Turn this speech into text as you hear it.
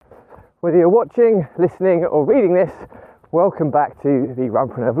Whether you're watching, listening or reading this, welcome back to the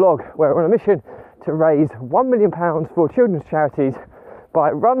Runpreneur vlog, where we're on a mission to raise £1 million for children's charities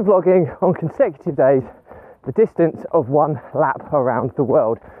by run vlogging on consecutive days the distance of one lap around the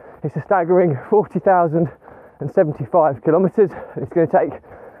world. It's a staggering 40,075 kilometres. It's going to take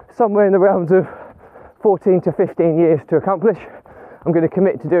somewhere in the realms of 14 to 15 years to accomplish. I'm going to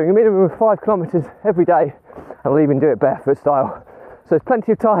commit to doing a minimum of 5 kilometres every day, and I'll even do it barefoot style. So there's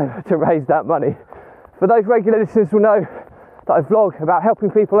plenty of time to raise that money. For those regular listeners will know that I vlog about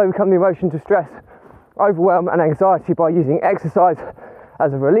helping people overcome the emotions of stress, overwhelm and anxiety by using exercise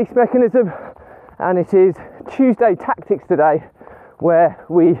as a release mechanism. And it is Tuesday Tactics today, where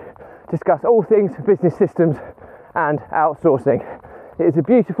we discuss all things business systems and outsourcing. It is a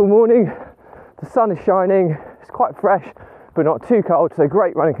beautiful morning, the sun is shining, it's quite fresh but not too cold, so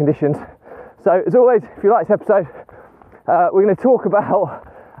great running conditions. So as always, if you like this episode, we're going to talk about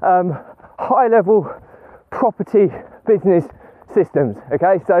high-level property business systems.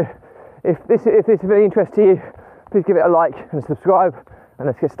 Okay, so if this is of any interest to you, please give it a like and subscribe, and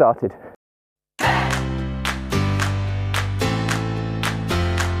let's get started.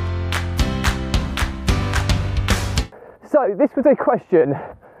 So this was a question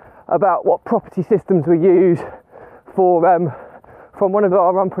about what property systems we use for from one of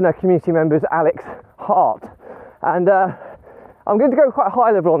our Runpreneur community members, Alex Hart. And I'm going to go quite high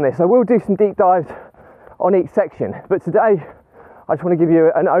level on this. I will do some deep dives on each section, but today I just want to give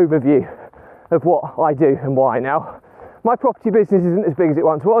you an overview of what I do and why. Now, my property business isn't as big as it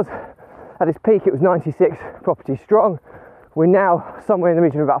once was. At its peak it was 96 properties strong. We're now somewhere in the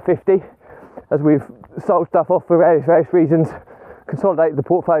region of about 50, as we've sold stuff off for various reasons, consolidated the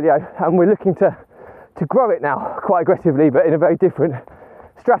portfolio, and we're looking to grow it now quite aggressively, but in a very different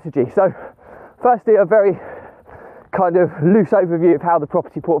strategy. So firstly, a very kind of loose overview of how the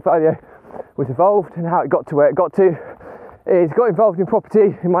property portfolio was evolved and how it got to where it got to. Is got involved in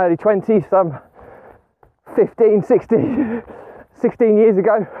property in my early 20s, some 16 years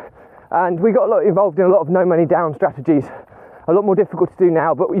ago, and we got involved in a lot of no money down strategies. A lot more difficult to do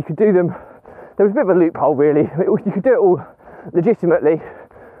now, but you could do them. There was a bit of a loophole really. You could do it all legitimately,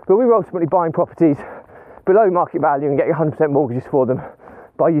 but we were ultimately buying properties below market value and getting 100% mortgages for them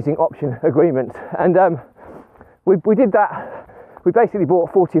by using option agreements. And we did that. We basically bought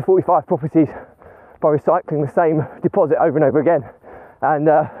 40 or 45 properties by recycling the same deposit over and over again. And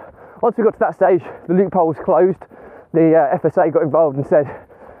once we got to that stage, the loophole was closed. The FSA got involved and said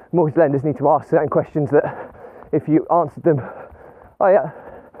mortgage lenders need to ask certain questions that if you answered them,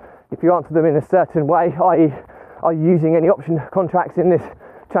 if you answer them in a certain way, i.e. are you using any option contracts in this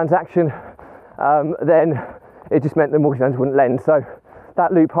transaction, then it just meant the mortgage lenders wouldn't lend. So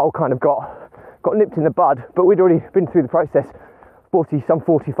that loophole kind of got nipped in the bud, but we'd already been through the process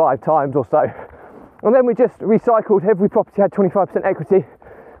 45 times or so. And then we just recycled. Every property had 25% equity.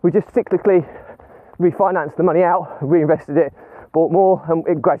 We just cyclically refinanced the money out, reinvested it, bought more, and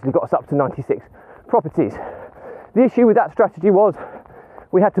it gradually got us up to 96 properties. The issue with that strategy was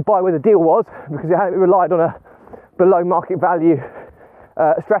we had to buy where the deal was, because it relied on a below market value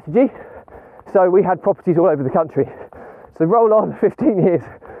strategy. So we had properties all over the country. So roll on 15 years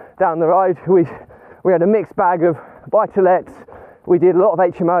down the road, we had a mixed bag of buy-to-lets. We did a lot of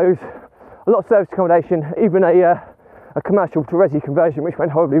HMOs, a lot of service accommodation, even a commercial to resi conversion, which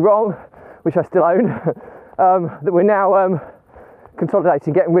went horribly wrong, which I still own. That we're now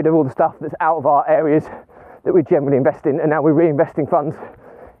consolidating, getting rid of all the stuff that's out of our areas that we generally invest in, and now we're reinvesting funds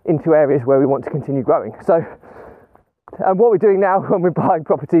into areas where we want to continue growing. So what we're doing now when we're buying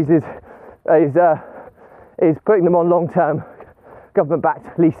properties is putting them on long-term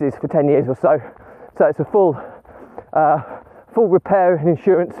government-backed leases for 10 years or so. So it's a full repair and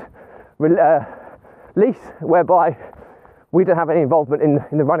insurance lease, whereby we don't have any involvement in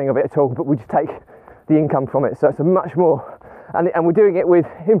the running of it at all, but we just take the income from it. So it's a much more, and we're doing it with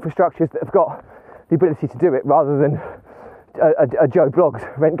infrastructures that have got the ability to do it, rather than a Joe Bloggs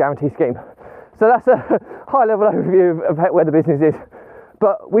rent guarantee scheme. So that's a high-level overview of where the business is.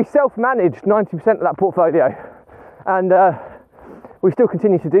 But we self-managed 90% of that portfolio, and we still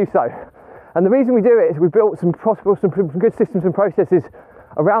continue to do so. And the reason we do it is we built some good systems and processes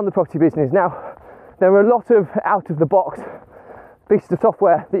around the property business. Now, there are a lot of out-of-the-box pieces of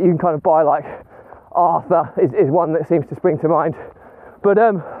software that you can kind of buy, like Arthur is one that seems to spring to mind. But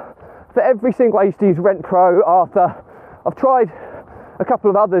for every single, I used to use RentPro, Arthur. I've tried a couple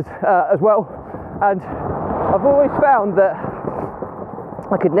of others as well, and I've always found that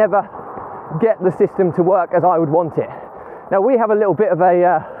I could never get the system to work as I would want it. Now, we have a little bit of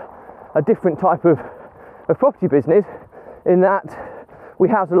a different type of property business, in that we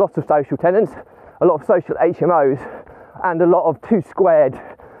house a lot of social tenants, a lot of social HMOs, and a lot of 2 squared,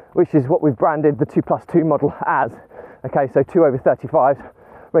 which is what we've branded the 2+2 model as. Okay, so 2 over 35s,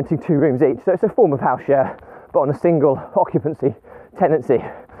 renting 2 rooms each. So it's a form of house share, but on a single occupancy tenancy.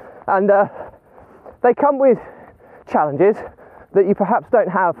 And they come with challenges that you perhaps don't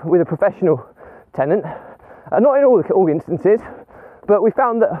have with a professional tenant. Not in all instances, but we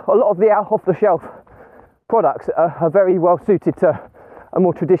found that a lot of the off-the-shelf products are very well suited to a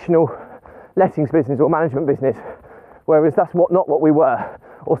more traditional lettings business or management business, whereas that's not what we were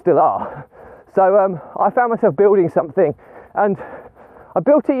or still are. So I found myself building something, and I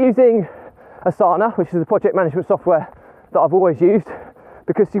built it using Asana, which is the project management software that I've always used,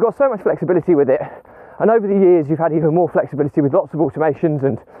 because you've got so much flexibility with it. And over the years, you've had even more flexibility with lots of automations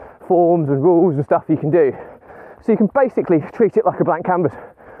and forms and rules and stuff you can do. So you can basically treat it like a blank canvas.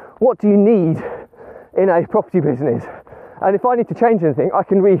 What do you need in a property business? And if I need to change anything, I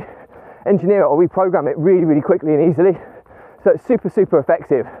can re-engineer it or reprogram it really, really quickly and easily. So it's super, super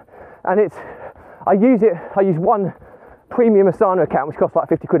effective. And I use one premium Asana account, which costs like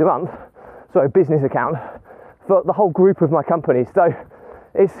 50 quid a month, so a business account, for the whole group of my companies. So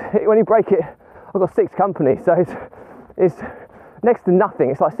when you break it, I've got 6 companies, so it's next to nothing.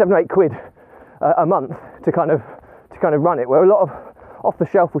 It's like 7 or 8 quid a month to kind of run it, where a lot of off the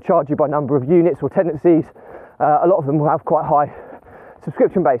shelf will charge you by number of units or tenancies. A lot of them will have quite high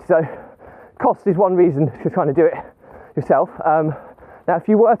subscription base, so cost is one reason to kind of do it yourself. Now if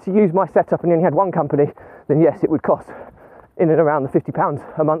you were to use my setup and you only had one company, then yes, it would cost in and around the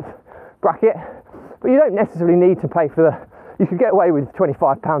 £50 a month bracket, but you don't necessarily need to pay for you could get away with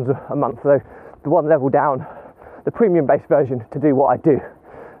 £25 a month, though, the one level down, the premium based version, to do what I do.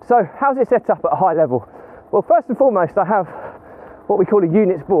 So how's it set up at a high level? Well, first and foremost, I have what we call a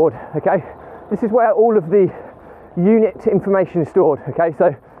units board. Okay, this is where all of the unit information is stored. Okay,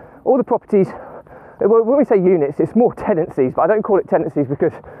 so all the properties, when we say units, it's more tenancies, but I don't call it tenancies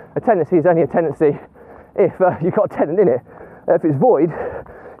because a tenancy is only a tenancy if you've got a tenant in it. If it's void,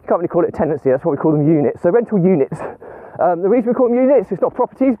 you can't really call it a tenancy. That's why we call them units. So rental units. The reason we call them units, it's not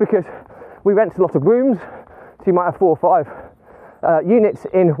properties, because we rent a lot of rooms, so you might have 4 or 5 units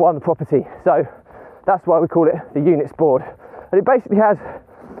in one property. So that's why we call it the units board. And it basically has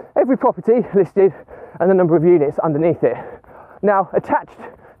every property listed and the number of units underneath it. Now, attached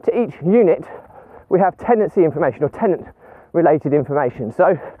to each unit, we have tenancy information or tenant related information.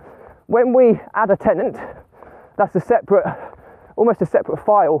 So when we add a tenant, that's almost a separate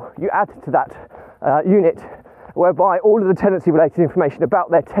file you add to that unit, whereby all of the tenancy related information about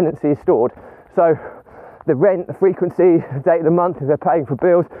their tenancy is stored. So the rent, the frequency, the date of the month, if they're paying for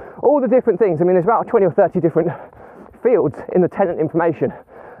bills, all the different things. I mean, there's about 20 or 30 different fields in the tenant information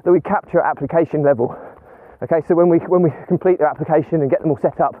that we capture at application level. Okay, so when we complete their application and get them all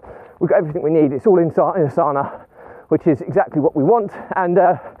set up, we've got everything we need. It's all in Asana, which is exactly what we want, and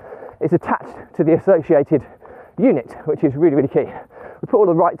it's attached to the associated unit, which is really, really key. We put all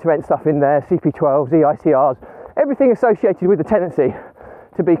the right to rent stuff in there, CP12s, EICRs, everything associated with the tenancy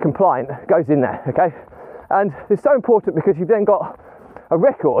to be compliant goes in there, okay? And it's so important because you've then got a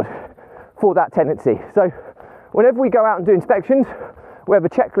record for that tenancy. So whenever we go out and do inspections, we have a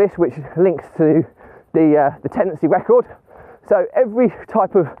checklist which links to the tenancy record. So every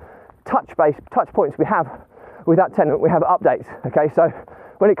type of touch points we have with that tenant, we have updates, okay? So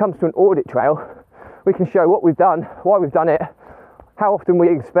when it comes to an audit trail, we can show what we've done, why we've done it, how often we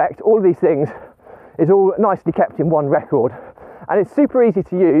inspect. All of these things is all nicely kept in one record. And it's super easy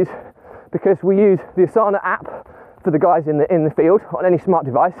to use because we use the Asana app for the guys in the field on any smart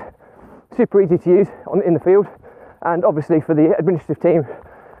device. Super easy to use in the field. And obviously for the administrative team,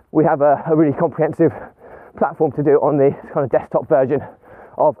 we have a really comprehensive platform to do it on the kind of desktop version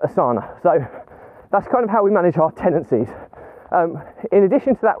of Asana. So that's kind of how we manage our tenancies. In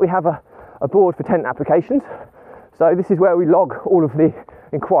addition to that, we have a board for tenant applications. So this is where we log all of the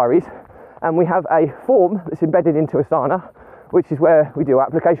inquiries, and we have a form that's embedded into Asana, which is where we do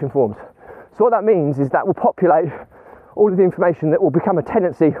application forms. So what that means is that we'll populate all of the information that will become a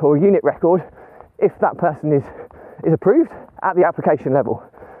tenancy or a unit record if that person is approved at the application level.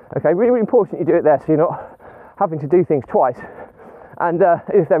 Okay, really, really important you do it there so you're not having to do things twice. And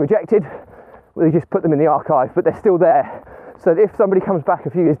if they're rejected, we just put them in the archive, but they're still there. So that if somebody comes back a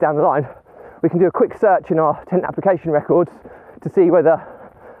few years down the line, we can do a quick search in our tenant application records to see whether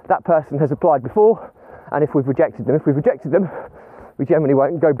that person has applied before and if we've rejected them. If we've rejected them, we generally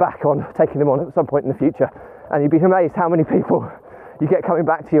won't go back on taking them on at some point in the future. And you'd be amazed how many people you get coming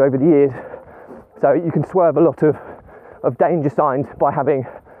back to you over the years. So you can swerve a lot of danger signs by having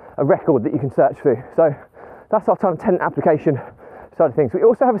a record that you can search through. So that's our kind of tenant application side of things. We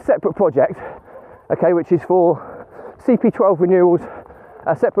also have a separate project, okay, which is for CP12 renewals,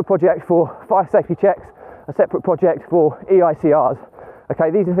 a separate project for fire safety checks, a separate project for EICRs.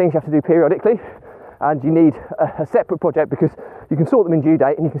 Okay, these are things you have to do periodically, and you need a separate project because you can sort them in due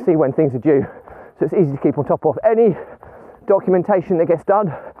date and you can see when things are due. So it's easy to keep on top of. Any documentation that gets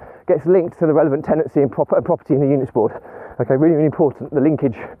done gets linked to the relevant tenancy and property in the units board. Okay, really, really important, the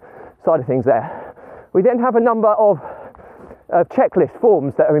linkage side of things there. We then have a number of checklist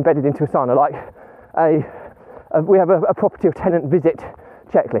forms that are embedded into Asana, like we have a property or tenant visit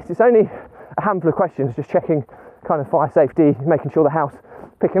checklist. It's only a handful of questions, just checking kind of fire safety, making sure the house,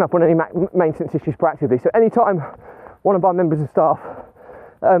 picking up on any maintenance issues proactively. So anytime one of our members of staff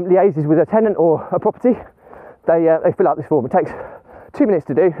liaises with a tenant or a property, they fill out this form. It takes 2 minutes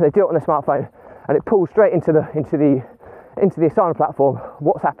to do. They do it on their smartphone, and it pulls straight into the Asana platform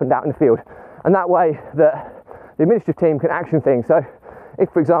what's happened out in the field, and that way that the administrative team can action things. So if,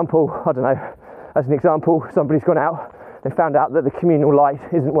 for example, I don't know, as an example, somebody's gone out, they found out that the communal light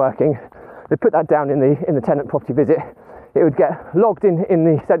isn't working, they put that down in the tenant property visit, it would get logged in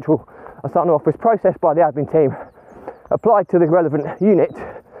the central Asana office, processed by the admin team, applied to the relevant unit,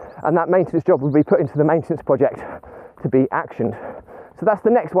 and that maintenance job would be put into the maintenance project to be actioned. So that's the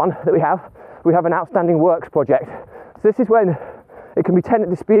next one that we have. We have an outstanding works project. So this is when it can be tenant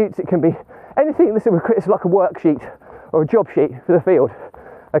disputes, it can be anything that's like a worksheet or a job sheet for the field.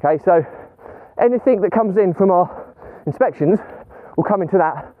 Okay, so anything that comes in from our inspections will come into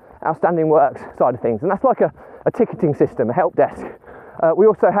that outstanding works side of things, and that's like a ticketing system, a help desk. We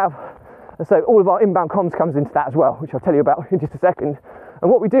also have, so all of our inbound comms comes into that as well, which I'll tell you about in just a second. And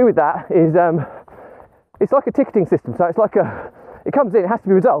what we do with that is it's like a ticketing system. So it's like it comes in, it has to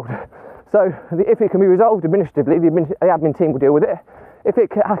be resolved. So if it can be resolved administratively, the admin team will deal with it. If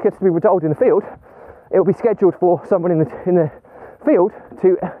it has to be resolved in the field, it will be scheduled for someone in the field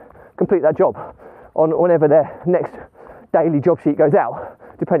to complete that job on whenever their next daily job sheet goes out,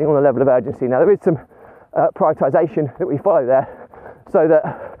 depending on the level of urgency. Now, there is some prioritisation that we follow there, so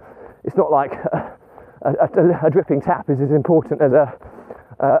that it's not like a dripping tap is as important as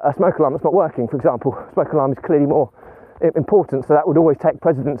a smoke alarm that's not working, for example. Smoke alarm is clearly more important, so that would always take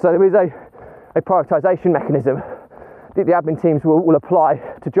precedence. So there is a prioritisation mechanism that the admin teams will apply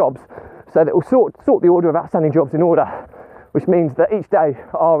to jobs, so that it will sort the order of outstanding jobs in order, which means that each day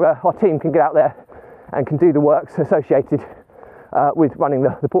our team can get out there and can do the works associated with running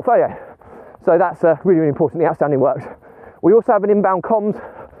the portfolio. So that's really, really important, the outstanding works. We also have an inbound comms.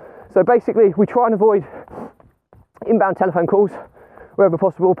 So basically we try and avoid inbound telephone calls wherever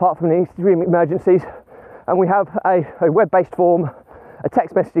possible, apart from the extreme emergencies. And we have a web-based form, a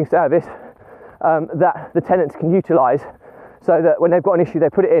text messaging service that the tenants can utilise, so that when they've got an issue, they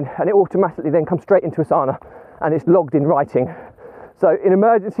put it in and it automatically then comes straight into Asana and it's logged in writing. So in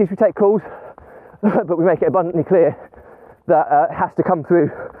emergencies we take calls, but we make it abundantly clear that it has to come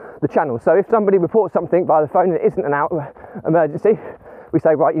through the channel. So if somebody reports something by the phone and it isn't an emergency, we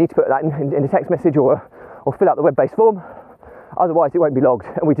say, right, you need to put that in a text message or fill out the web-based form, otherwise it won't be logged.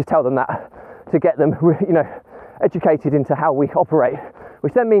 And we just tell them that to get them, educated into how we operate,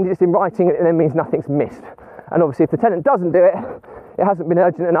 which then means it's in writing, and it then means nothing's missed. And obviously if the tenant doesn't do it, it hasn't been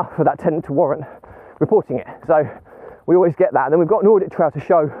urgent enough for that tenant to warrant reporting it. So we always get that. And then we've got an audit trail to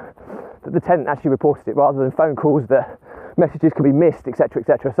show that the tenant actually reported it, rather than phone calls that messages can be missed, etc.,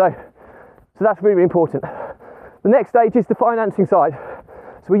 etc. So that's really, really important. The next stage is the financing side.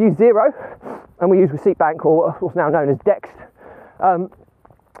 So we use Xero and we use Receipt Bank, or what's now known as Dext.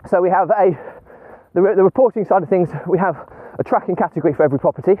 So we have the reporting side of things. We have a tracking category for every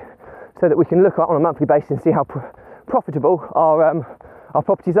property, so that we can look at on a monthly basis and see how profitable our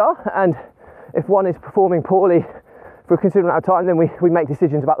properties are. And if one is performing poorly for a considerable amount of time, then we make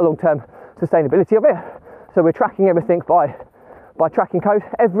decisions about the long-term sustainability of it. So we're tracking everything by tracking code.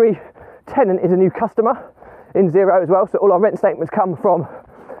 Every tenant is a new customer in Xero as well, so all our rent statements come from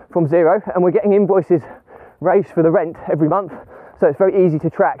Xero, and we're getting invoices raised for the rent every month, so it's very easy to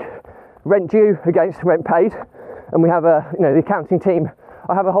track rent due against rent paid. And we have the accounting team.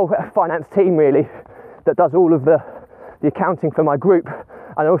 I have a whole finance team really that does all of the accounting for my group,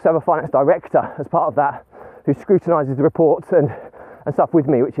 and I also have a finance director as part of that who scrutinises the reports and stuff with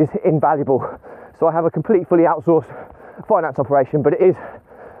me, which is invaluable. So I have a fully outsourced finance operation, but it is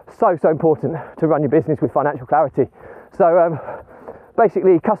so important to run your business with financial clarity. So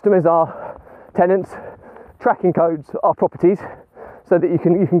basically, customers are tenants, tracking codes are properties, so that you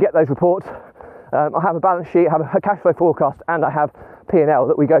can get those reports. I have a balance sheet, I have a cash flow forecast, and I have P&L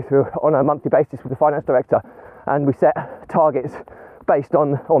that we go through on a monthly basis with the finance director, and we set targets based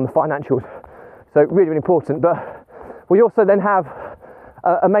on the financials. So really, really important. But We also then have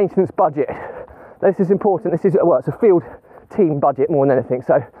a maintenance budget. This is important. This is, well, it's a field team budget more than anything.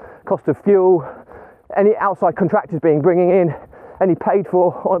 So cost of fuel, any outside contractors bringing in, any paid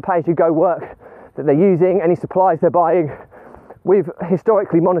for on pay-as-you-go work that they're using, any supplies they're buying. We've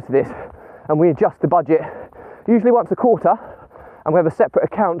historically monitored this, and we adjust the budget usually once a quarter, and we have a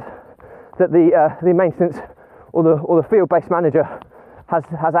separate account that the maintenance or the field-based manager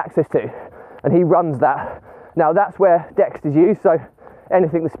has access to, and he runs that. Now that's where Dext is used, so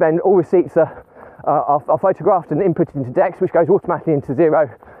anything to spend, all receipts are photographed and inputted into Dext, which goes automatically into Xero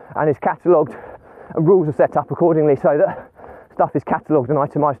and is catalogued, and rules are set up accordingly so that stuff is catalogued and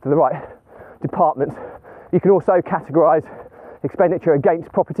itemised to the right department. You can also categorise expenditure against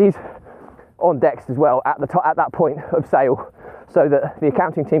properties on Dext as well at that point of sale, so that the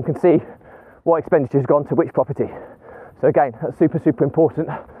accounting team can see what expenditure has gone to which property. So again, that's super important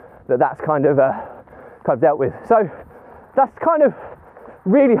that that's kind of dealt with. So that's kind of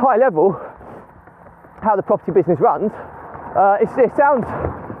really high level how the property business runs. It sounds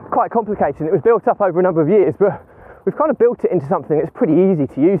quite complicated. It was built up over a number of years, but we've kind of built it into something that's pretty easy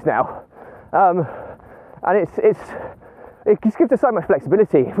to use now, and it just gives us so much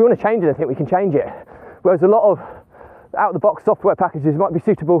flexibility. If we want to change anything, we can change it, whereas a lot of out-of-the-box software packages might be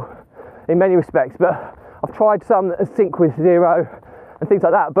suitable in many respects, but I've tried some that sync with Xero and things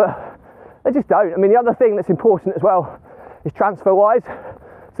like that, but they just don't. I mean, the other thing that's important as well is TransferWise.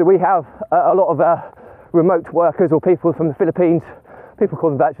 So we have a lot of remote workers or people from the Philippines. People call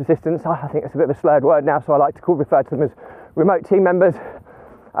them virtual assistants. I think it's a bit of a slurred word now, so I like to refer to them as remote team members.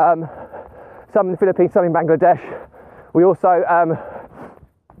 Some in the Philippines, some in Bangladesh. We also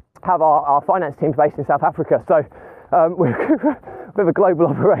have our finance teams based in South Africa, so we're a bit of a global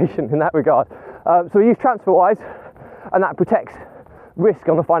operation in that regard. So we use TransferWise, and that protects risk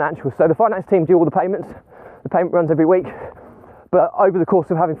on the financials. So the finance team do all the payments. The payment runs every week, but over the course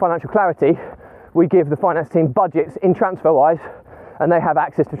of having financial clarity, we give the finance team budgets in TransferWise, and they have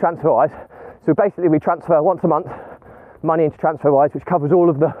access to TransferWise. So basically we transfer once a month money into TransferWise, which covers all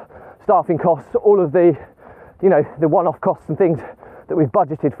of the staffing costs, all of the one-off costs and things that we've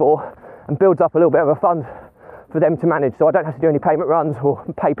budgeted for, and builds up a little bit of a fund for them to manage. So I don't have to do any payment runs or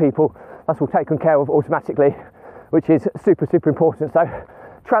pay people. That's all taken care of automatically, which is super important. So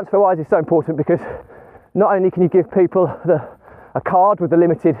TransferWise is so important because not only can you give people a card with a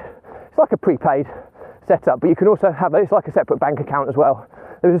limited, it's like a prepaid setup, but you can also have it's like a separate bank account as well.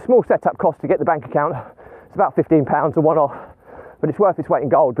 There's a small setup cost to get the bank account. It's about £15 a one-off, but it's worth its weight in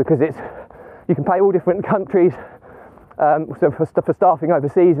gold because you can pay all different countries, so for staffing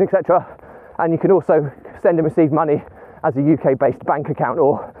overseas and etc. And you can also send and receive money as a UK-based bank account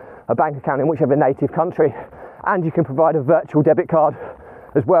or a bank account in whichever native country. And you can provide a virtual debit card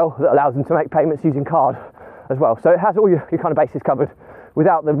as well that allows them to make payments using card as well. So it has all your kind of bases covered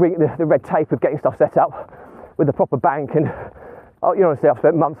without the red tape of getting stuff set up with a proper bank. And honestly, I've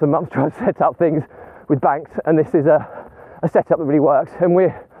spent months and months trying to set up things with banks, and this is a setup that really works. And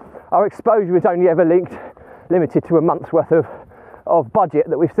our exposure is only ever limited to a month's worth of budget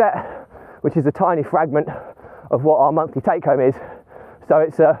that we've set, which is a tiny fragment of what our monthly take home is. So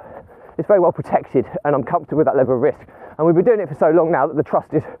it's very well protected, and I'm comfortable with that level of risk. And we've been doing it for so long now that the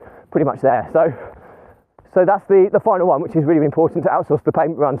trust is pretty much there. So that's the final one, which is really important to outsource the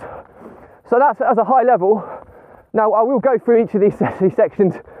payment runs. So that's as a high level. Now I will go through each of these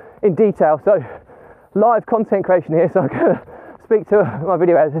sections in detail. So live content creation here. So I'm going to speak to my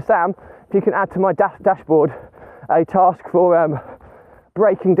video editor Sam. If you can add to my dashboard a task for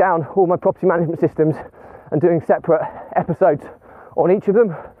breaking down all my property management systems and doing separate episodes on each of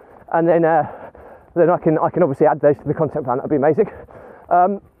them, and then I can obviously add those to the content plan. That'd be amazing.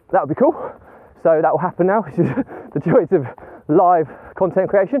 That would be cool. So that will happen now, which is the joys of live content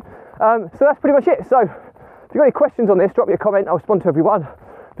creation. So that's pretty much it. So if you've got any questions on this, drop me a comment. I'll respond to everyone.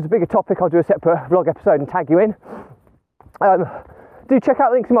 If it's a bigger topic, I'll do a separate vlog episode and tag you in. Do check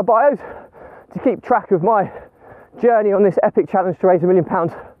out links in my bios to keep track of my journey on this epic challenge to raise £1 million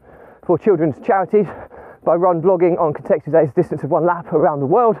for children's charities by run blogging on consecutive days, distance of one lap around the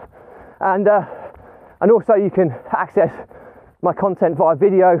world. And also you can access my content via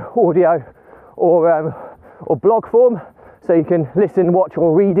video, audio, or blog form, so you can listen, watch,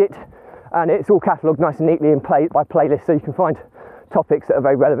 or read it, and it's all catalogued nice and neatly by playlist, so you can find topics that are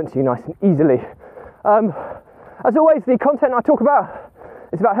very relevant to you nice and easily. As always, the content I talk about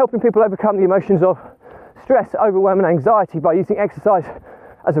is about helping people overcome the emotions of stress, overwhelm, and anxiety by using exercise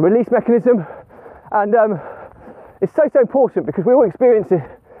as a release mechanism. And it's so important because we all experience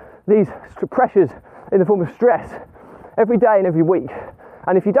these pressures in the form of stress every day and every week,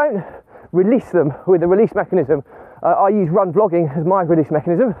 and if you don't release them with a release mechanism I use run vlogging as my release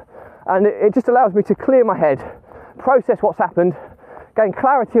mechanism, and it just allows me to clear my head, process what's happened, gain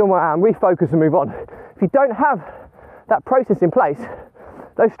clarity on where I am, refocus and move on. If you don't have that process in place,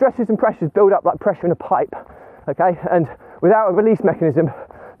 those stresses and pressures build up like pressure in a pipe, okay? And without a release mechanism,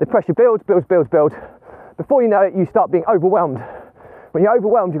 the pressure builds. Before you know it, you start being overwhelmed. When you're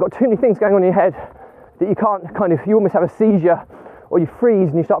overwhelmed, you've got too many things going on in your head that you can't you almost have a seizure, or you freeze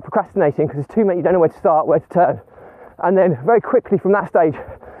and you start procrastinating because there's too many, you don't know where to start, where to turn. And then very quickly from that stage,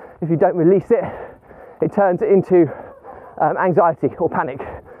 if you don't release it, it turns into anxiety or panic.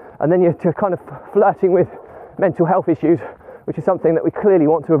 And then you're kind of flirting with mental health issues, which is something that we clearly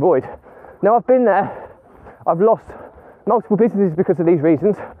want to avoid. Now, I've been there. I've lost multiple businesses because of these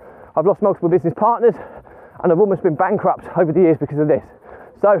reasons. I've lost multiple business partners, and I've almost been bankrupt over the years because of this.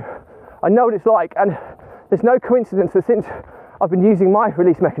 So I know what it's like, and there's no coincidence that since I've been using my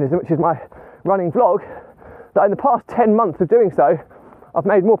release mechanism, which is my running vlog, that in the past 10 months of doing so, I've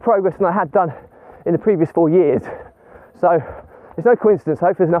made more progress than I had done in the previous 4 years. So there's no coincidence.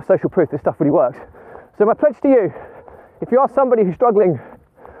 Hopefully there's enough social proof this stuff really works. So my pledge to you, if you are somebody who's struggling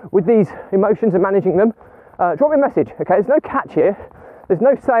with these emotions and managing them, drop me a message, okay? There's no catch here. There's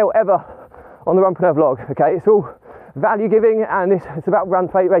no sale ever on the Runpreneur vlog, okay? It's all value giving, and it's about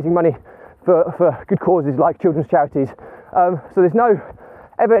raising money for good causes like children's charities. So there's no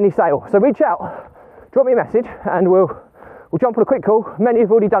ever any sale. So reach out, drop me a message, and we'll jump on a quick call. Many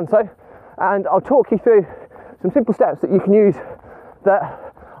have already done so, and I'll talk you through some simple steps that you can use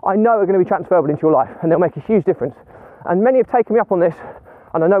that I know are going to be transferable into your life, and they'll make a huge difference. And many have taken me up on this,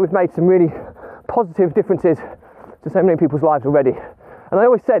 and I know we've made some really positive differences to so many people's lives already. And I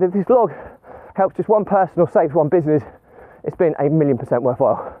always said, if this vlog helps just one person or saves one business, it's been 1,000,000%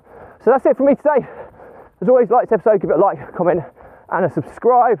 worthwhile. So that's it from me today. As always, like this episode, give it a like, comment, and a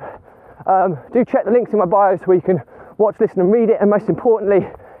subscribe. Do check the links in my bio so you can watch, listen, and read it, and most importantly,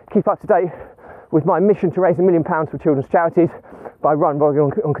 keep up to date with my mission to raise £1 million for children's charities by run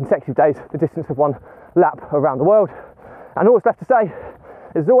vlogging on consecutive days, the distance of one lap around the world. And all that's left to say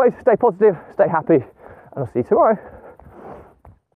is, as always, stay positive, stay happy, and I'll see you tomorrow.